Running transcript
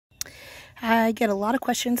I get a lot of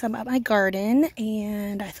questions about my garden,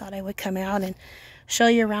 and I thought I would come out and show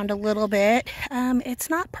you around a little bit. It's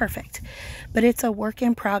not perfect, but it's a work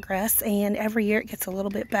in progress, and every year it gets a little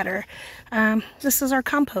bit better. This is our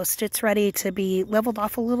compost. It's ready to be leveled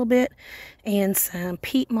off a little bit, and some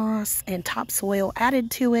peat moss and topsoil added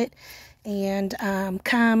to it. And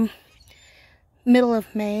come middle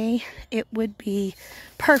of May, it would be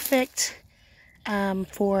perfect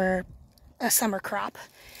for a summer crop.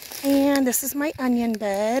 And this is my onion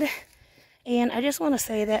bed, and I just want to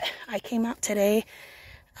say that I came out today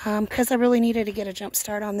because I really needed to get a jump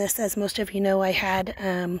start on this. As most of you know, I had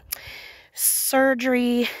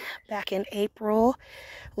surgery back in April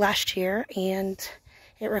last year, and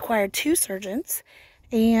it required 2 surgeons,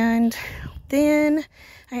 and then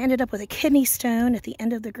I ended up with a kidney stone at the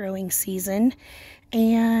end of the growing season.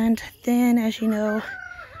 And then, as you know,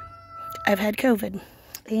 I've had COVID,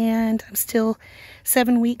 and I'm still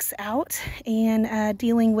 7 weeks out and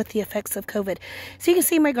dealing with the effects of COVID. So you can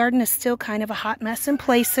see my garden is still kind of a hot mess in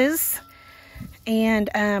places. And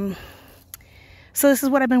so this is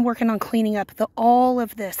what I've been working on cleaning up. All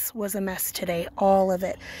of this was a mess today, all of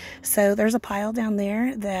it. So there's a pile down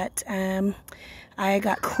there that I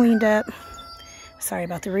got cleaned up. Sorry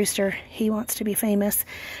about the rooster. He wants to be famous.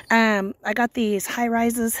 I got these high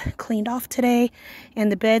rises cleaned off today,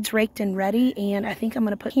 and the beds raked and ready, and I think I'm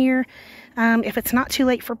going to put here if it's not too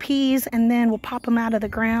late for peas, and then we'll pop them out of the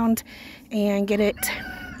ground and get it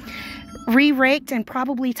re-raked and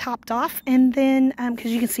probably topped off, and then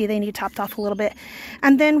because you can see they need topped off a little bit,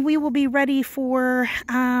 and then we will be ready for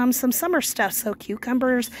some summer stuff. So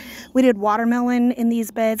cucumbers, we did watermelon in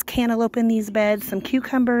these beds, cantaloupe in these beds, some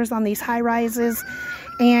cucumbers on these high rises,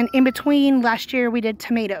 and in between last year we did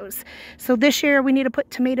tomatoes. So this year we need to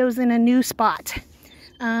put tomatoes in a new spot.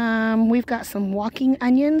 We've got some walking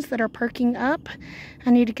onions that are perking up.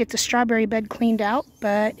 I need to get the strawberry bed cleaned out,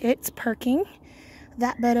 but it's perking.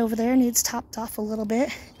 That bed over there needs topped off a little bit.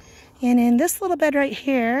 And in this little bed right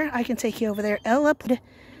here, I can take you over there. Ella put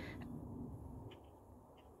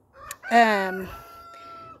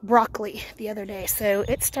broccoli the other day. So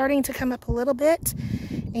it's starting to come up a little bit.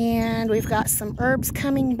 And we've got some herbs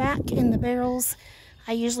coming back in the barrels.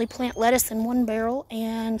 I usually plant lettuce in one barrel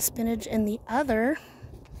and spinach in the other.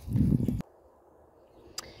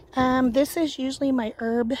 This is usually my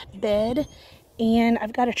herb bed. And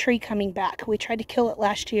I've got a tree coming back. We tried to kill it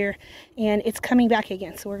last year, and it's coming back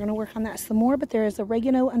again. So we're going to work on that some more. But there is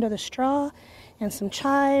oregano under the straw and some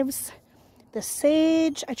chives. The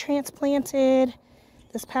sage I transplanted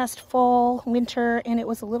this past fall, winter, and it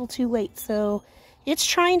was a little too late. So it's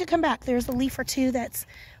trying to come back. There's a leaf or two that's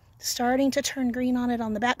starting to turn green on it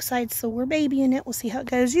on the backside. So we're babying it. We'll see how it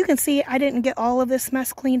goes. You can see I didn't get all of this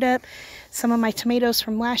mess cleaned up. Some of my tomatoes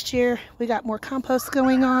from last year. We got more compost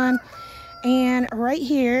going on. And right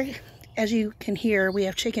here, as you can hear, we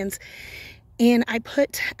have chickens, and I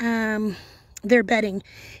put their bedding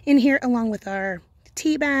in here along with our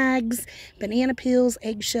tea bags, banana peels,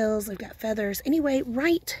 eggshells. I've got feathers. Anyway,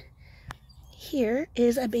 right here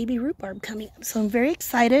is a baby rhubarb coming up, so I'm very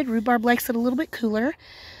excited. Rhubarb likes it a little bit cooler.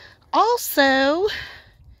 Also,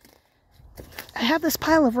 I have this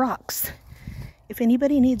pile of rocks. If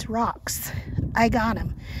anybody needs rocks, I got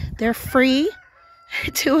them. They're free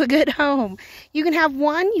to a good home. You can have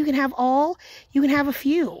one, you can have all, you can have a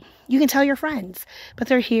few. You can tell your friends, but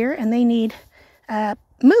they're here and they need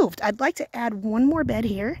moved. I'd like to add one more bed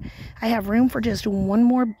here. I have room for just one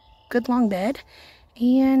more good long bed,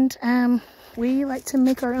 and we like to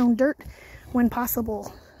make our own dirt when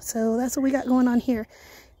possible. So that's what we got going on here.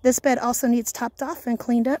 This bed also needs topped off and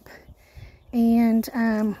cleaned up, and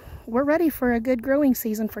we're ready for a good growing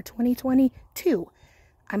season for 2022.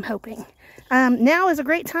 I'm hoping. Now is a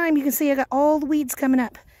great time. You can see I got all the weeds coming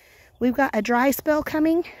up. We've got a dry spell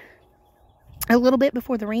coming a little bit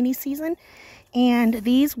before the rainy season, and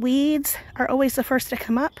these weeds are always the first to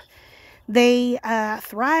come up. They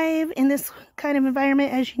thrive in this kind of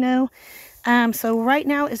environment, as you know. So right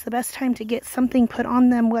now is the best time to get something put on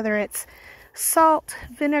them, whether it's salt,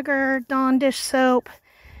 vinegar, Dawn dish soap,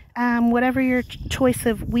 whatever your choice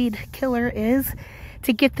of weed killer is,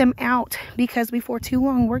 to get them out, because before too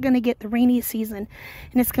long we're going to get the rainy season,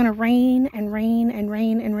 and it's going to rain and rain and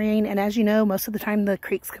rain and rain. And as you know, most of the time the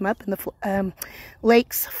creeks come up and the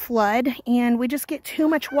lakes flood, and we just get too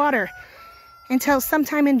much water until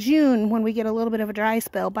sometime in June when we get a little bit of a dry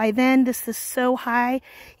spell. By then this is so high,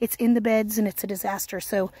 it's in the beds and it's a disaster.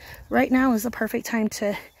 So right now is the perfect time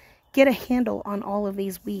to get a handle on all of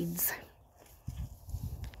these weeds.